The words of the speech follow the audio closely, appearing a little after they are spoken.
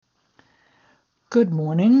Good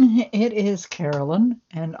morning. It is Carolyn,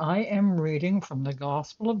 and I am reading from the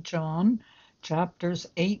Gospel of John, chapters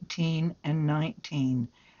 18 and 19.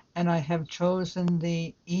 And I have chosen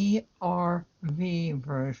the ERV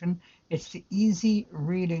version. It's the easy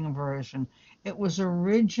reading version. It was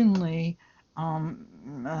originally,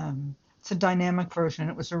 um, it's a dynamic version.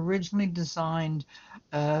 It was originally designed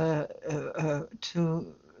to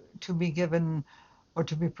be given or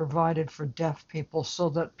to be provided for deaf people so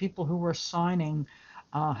that people who were signing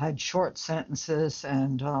had short sentences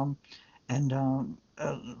and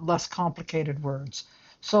less complicated words.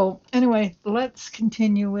 So, anyway, let's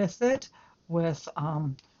continue with it with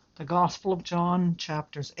the Gospel of John,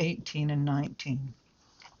 chapters 18 and 19.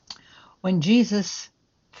 When Jesus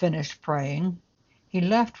finished praying, he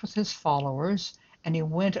left with his followers and he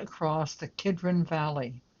went across the Kidron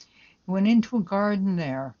Valley. He went into a garden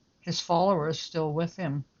there, his followers still with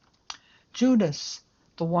him. Judas,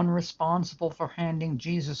 the one responsible for handing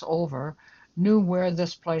Jesus over, knew where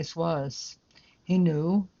this place was. He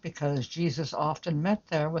knew because Jesus often met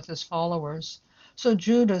there with his followers. So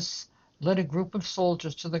Judas led a group of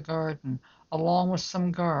soldiers to the garden, along with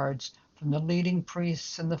some guards from the leading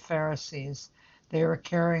priests and the Pharisees. They were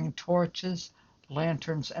carrying torches,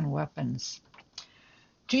 lanterns, and weapons.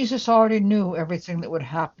 Jesus already knew everything that would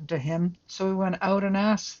happen to him, so he went out and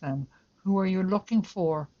asked them, "Who are you looking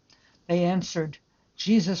for?" They answered,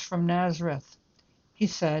 "Jesus from Nazareth." He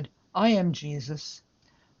said, "I am Jesus."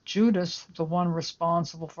 Judas, the one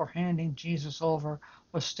responsible for handing Jesus over,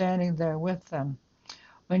 was standing there with them.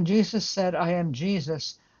 When Jesus said, "I am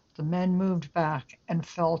Jesus," the men moved back and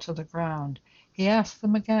fell to the ground. He asked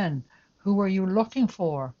them again, "Who are you looking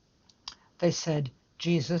for?" They said,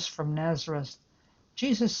 "Jesus from Nazareth."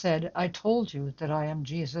 Jesus said, "I told you that I am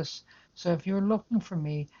Jesus, so if you're looking for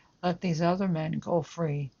me, let these other men go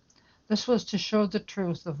free." This was to show the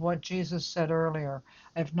truth of what Jesus said earlier,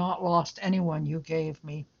 "I have not lost anyone you gave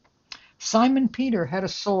me." Simon Peter had a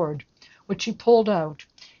sword, which he pulled out.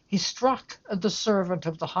 He struck the servant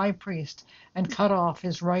of the high priest and cut off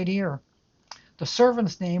his right ear. The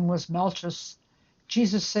servant's name was Malchus.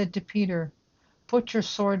 Jesus said to Peter, "Put your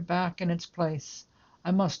sword back in its place. I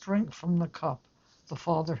must drink from the cup the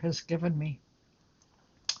Father has given me."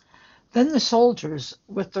 Then the soldiers,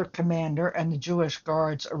 with their commander and the Jewish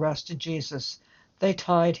guards, arrested Jesus. They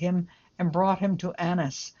tied him and brought him to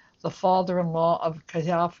Annas, the father-in-law of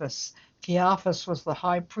Caiaphas. Caiaphas was the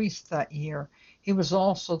high priest that year. He was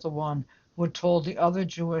also the one who had told the other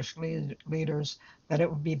Jewish leaders that it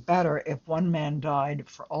would be better if one man died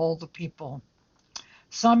for all the people.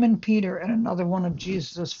 Simon Peter and another one of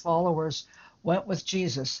Jesus' followers went with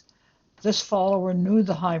Jesus. This follower knew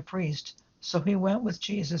the high priest, so he went with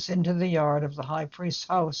Jesus into the yard of the high priest's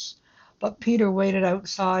house. But Peter waited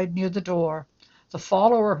outside near the door. The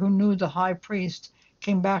follower who knew the high priest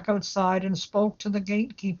came back outside and spoke to the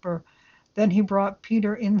gatekeeper. Then he brought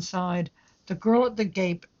Peter inside. The girl at the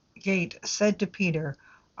gate said to Peter,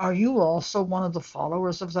 "Are you also one of the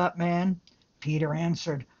followers of that man?" Peter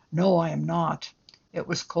answered, "No, I am not." It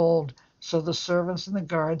was cold, so the servants and the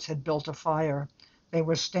guards had built a fire. They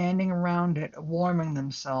were standing around it, warming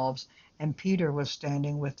themselves, and Peter was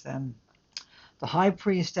standing with them. The high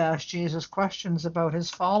priest asked Jesus questions about his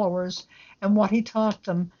followers and what he taught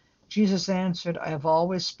them. Jesus answered, "I have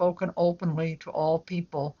always spoken openly to all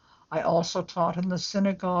people. I also taught in the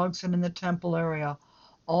synagogues and in the temple area.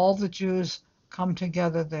 All the Jews come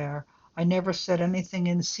together there. I never said anything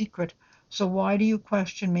in secret. So why do you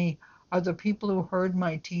question me? Are the people who heard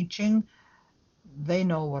my teaching? They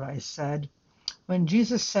know what I said." When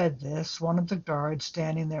Jesus said this, one of the guards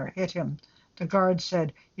standing there hit him. The guard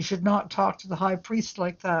said, "You should not talk to the high priest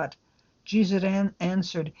like that." Jesus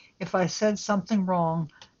answered, "If I said something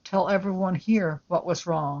wrong, tell everyone here what was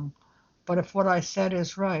wrong. But if what I said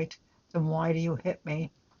is right, then why do you hit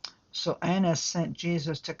me?" So Annas sent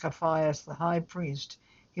Jesus to Caiaphas the high priest.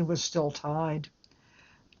 He was still tied.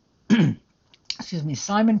 Excuse me.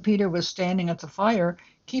 Simon Peter was standing at the fire,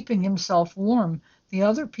 keeping himself warm. The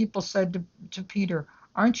other people said to Peter,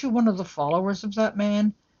 "Aren't you one of the followers of that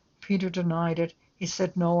man?" Peter denied it. He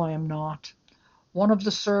said, "No, I am not." One of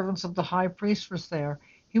the servants of the high priest was there.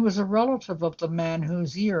 He was a relative of the man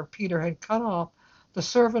whose ear Peter had cut off. The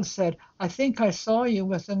servant said, "I think I saw you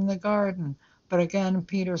within the garden." But again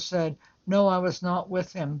Peter said, "No, I was not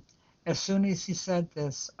with him." As soon as he said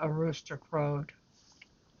this, a rooster crowed.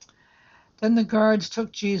 Then the guards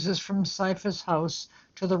took Jesus from Caiaphas' house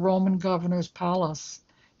to the Roman governor's palace.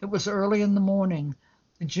 It was early in the morning.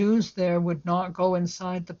 The Jews there would not go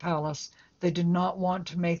inside the palace. They did not want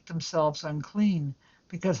to make themselves unclean,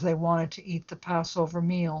 because they wanted to eat the Passover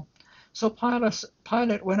meal. So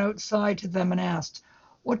Pilate went outside to them and asked,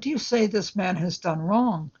 "What do you say this man has done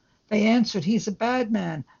wrong?" They answered, "He's a bad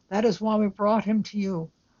man. That is why we brought him to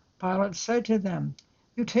you." Pilate said to them,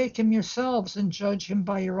 "You take him yourselves and judge him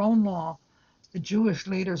by your own law." The Jewish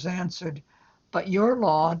leaders answered, "But your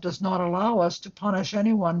law does not allow us to punish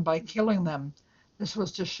anyone by killing them." This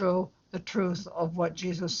was to show the truth of what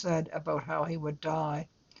Jesus said about how he would die.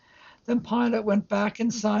 Then Pilate went back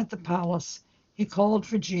inside the palace. He called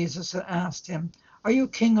for Jesus and asked him, "Are you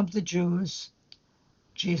king of the Jews?"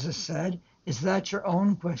 Jesus said, "Is that your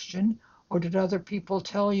own question, or did other people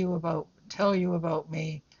tell you about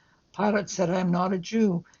me?" Pilate said, "I am not a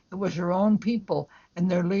Jew. It was your own people and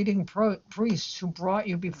their leading priests who brought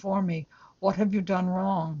you before me. What have you done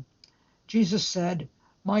wrong?" Jesus said,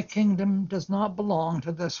 "My kingdom does not belong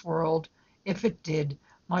to this world. If it did,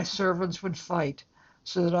 my servants would fight,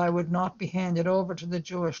 so that I would not be handed over to the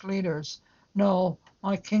Jewish leaders. No,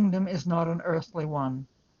 my kingdom is not an earthly one."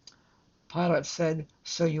 Pilate said,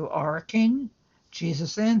 "So you are a king?"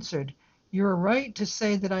 Jesus answered, "You are right to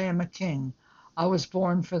say that I am a king. I was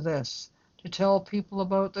born for this, to tell people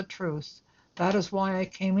about the truth. That is why I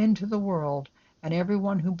came into the world, and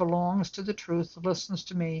everyone who belongs to the truth listens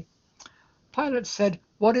to me." Pilate said,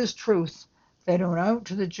 "What is truth?" Then he went out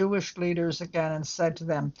to the Jewish leaders again and said to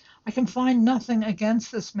them, "I can find nothing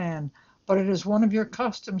against this man, but it is one of your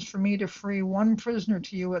customs for me to free one prisoner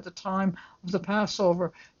to you at the time of the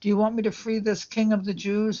Passover. Do you want me to free this king of the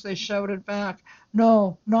Jews?" They shouted back,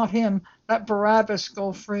 "No, not him. Let Barabbas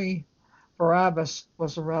go free." Barabbas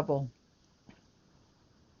was a rebel.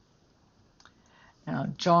 Now,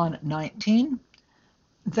 John 19.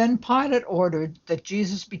 Then Pilate ordered that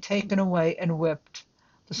Jesus be taken away and whipped.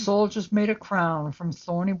 The soldiers made a crown from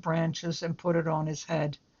thorny branches and put it on his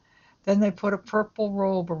head. Then they put a purple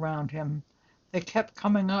robe around him. They kept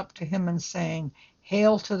coming up to him and saying,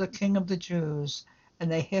 "Hail to the King of the Jews!" And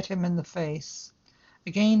they hit him in the face.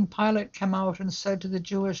 Again Pilate came out and said to the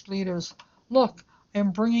Jewish leaders, "Look, I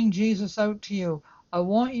am bringing Jesus out to you. I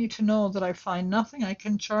want you to know that I find nothing I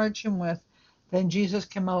can charge him with." Then Jesus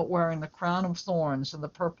came out wearing the crown of thorns and the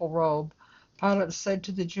purple robe. Pilate said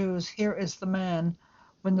to the Jews, "Here is the man."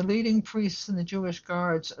 When the leading priests and the Jewish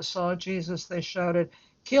guards saw Jesus, they shouted,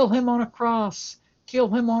 "Kill him on a cross! Kill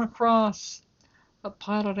him on a cross!" But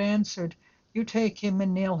Pilate answered, "You take him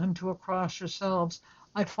and nail him to a cross yourselves.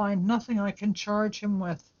 I find nothing I can charge him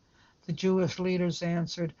with." The Jewish leaders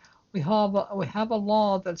answered, "We have a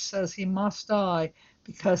law that says he must die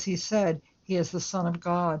because he said he is the Son of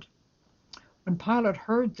God." When Pilate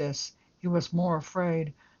heard this, he was more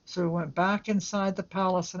afraid. So he went back inside the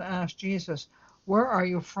palace and asked Jesus, "Where are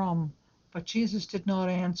you from?" But Jesus did not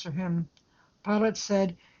answer him. Pilate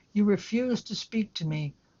said, "You refuse to speak to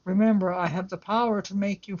me. Remember, I have the power to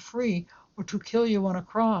make you free or to kill you on a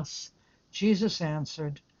cross." Jesus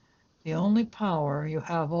answered, "The only power you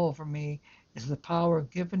have over me is the power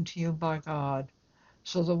given to you by God.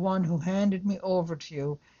 So the one who handed me over to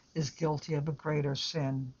you is guilty of a greater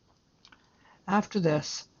sin." After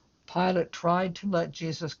this, Pilate tried to let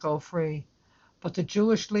Jesus go free, but the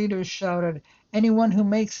Jewish leaders shouted, "Anyone who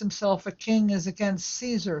makes himself a king is against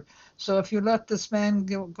Caesar. So if you let this man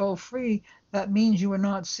go free, that means you are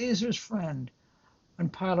not Caesar's friend." When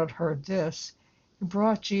Pilate heard this, he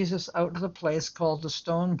brought Jesus out to the place called the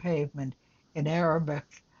Stone Pavement, in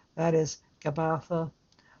Arabic, that is, Gabbatha.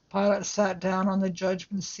 Pilate sat down on the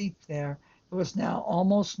judgment seat there. It was now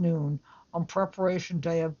almost noon, on preparation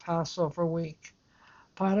day of Passover week.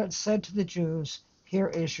 Pilate said to the Jews, "Here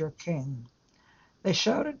is your king." They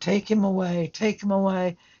shouted, "Take him away, take him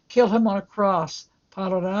away, kill him on a cross."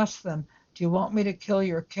 Pilate asked them, "Do you want me to kill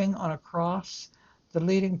your king on a cross?" The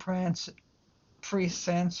leading priests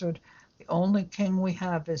answered, "The only king we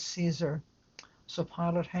have is Caesar." So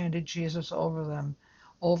Pilate handed Jesus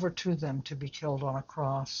over to them to be killed on a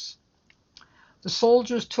cross. The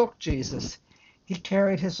soldiers took Jesus. He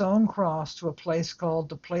carried his own cross to a place called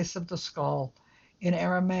the Place of the Skull. In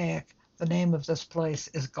Aramaic, the name of this place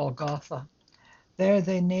is Golgotha. There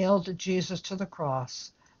they nailed Jesus to the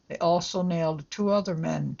cross. They also nailed two other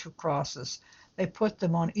men to crosses. They put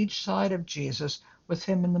them on each side of Jesus, with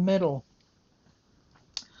him in the middle.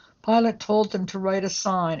 Pilate told them to write a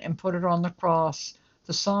sign and put it on the cross.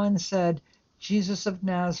 The sign said, "Jesus of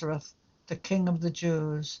Nazareth, the King of the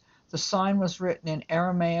Jews." The sign was written in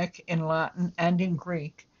Aramaic, in Latin, and in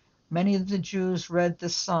Greek. Many of the Jews read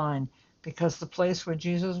this sign because the place where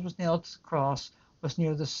Jesus was nailed to the cross was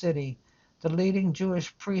near the city. The leading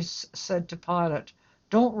Jewish priests said to Pilate,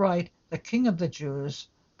 "Don't write the King of the Jews,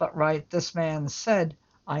 but write, 'This man said,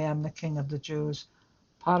 I am the King of the Jews.'"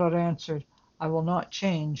 Pilate answered, "I will not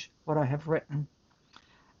change what I have written."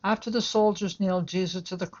 After the soldiers nailed Jesus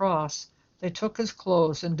to the cross, they took his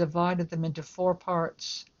clothes and divided them into 4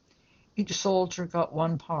 parts. Each soldier got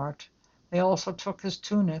 1 part. They also took his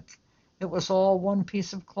tunic. It was all one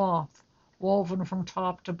piece of cloth, woven from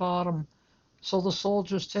top to bottom. So the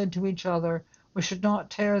soldiers said to each other, "We should not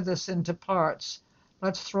tear this into parts.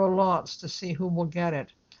 Let's throw lots to see who will get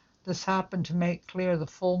it." This happened to make clear the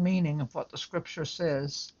full meaning of what the scripture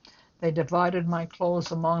says. They divided my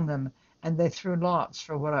clothes among them, and they threw lots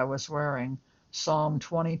for what I was wearing. Psalm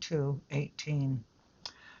 22:18.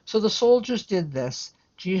 So the soldiers did this.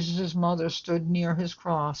 Jesus' mother stood near his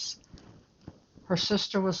cross. Her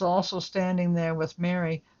sister was also standing there with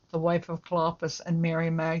Mary, the wife of Clopas, and Mary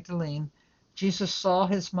Magdalene. Jesus saw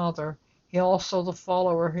his mother, he also the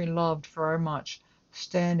follower he loved very much,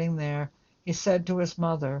 standing there. He said to his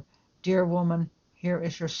mother, "Dear woman, here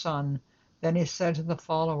is your son." Then he said to the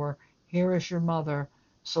follower, "Here is your mother."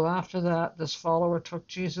 So after that, this follower took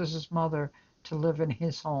Jesus' mother to live in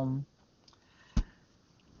his home.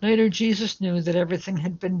 Later, Jesus knew that everything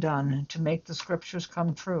had been done to make the scriptures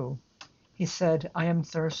come true. He said, "I am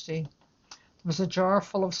thirsty." There was a jar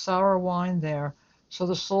full of sour wine there, so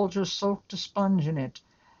the soldiers soaked a sponge in it.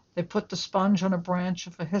 They put the sponge on a branch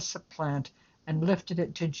of a hyssop plant and lifted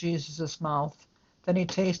it to Jesus' mouth. Then he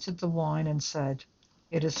tasted the wine and said,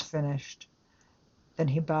 "It is finished." Then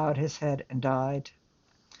he bowed his head and died.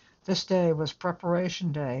 This day was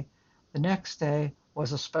Preparation Day. The next day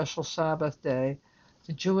was a special Sabbath day.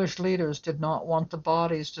 The Jewish leaders did not want the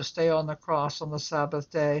bodies to stay on the cross on the Sabbath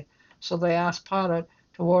day, so they asked Pilate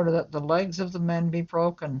to order that the legs of the men be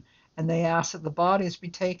broken, and they asked that the bodies be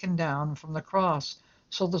taken down from the cross.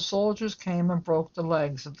 So the soldiers came and broke the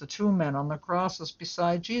legs of the 2 men on the crosses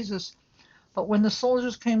beside Jesus. But when the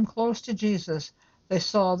soldiers came close to Jesus, they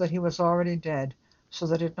saw that he was already dead, so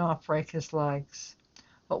they did not break his legs.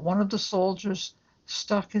 But one of the soldiers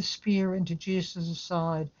stuck his spear into Jesus'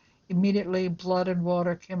 side. Immediately blood and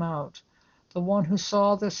water came out. The one who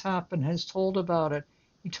saw this happen has told about it.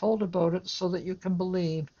 He told about it so that you can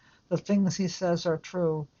believe the things he says are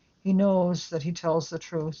true. He knows that he tells the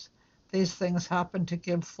truth. These things happen to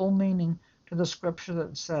give full meaning to the scripture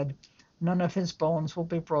that said, "None of his bones will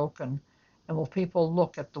be broken." And will people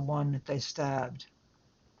look at the one that they stabbed?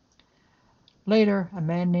 Later, a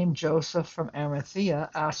man named Joseph from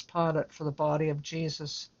Arimathea asked Pilate for the body of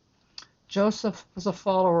Jesus. Joseph was a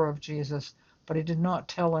follower of Jesus, but he did not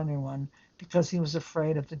tell anyone because he was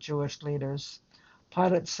afraid of the Jewish leaders.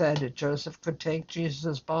 Pilate said that Joseph could take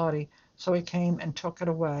Jesus' body, so he came and took it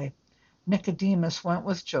away. Nicodemus went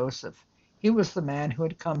with Joseph. He was the man who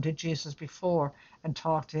had come to Jesus before and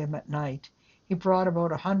talked to him at night. He brought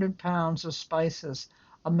about 100 pounds of spices,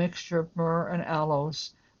 a mixture of myrrh and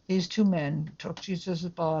aloes. These 2 men took Jesus'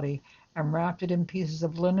 body and wrapped it in pieces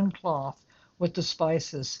of linen cloth with the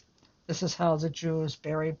spices. This is how the Jews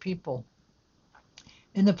bury people.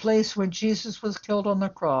 In the place where Jesus was killed on the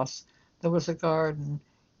cross, there was a garden.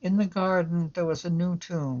 In the garden, there was a new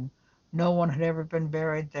tomb. No one had ever been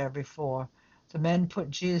buried there before. The men put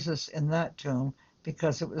Jesus in that tomb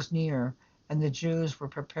because it was near, and the Jews were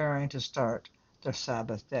preparing to start their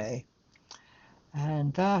Sabbath day.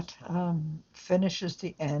 And that finishes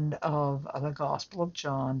the end of the Gospel of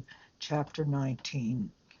John, chapter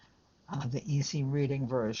 19, the easy reading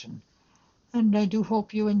version. And I do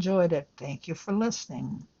hope you enjoyed it. Thank you for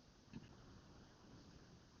listening.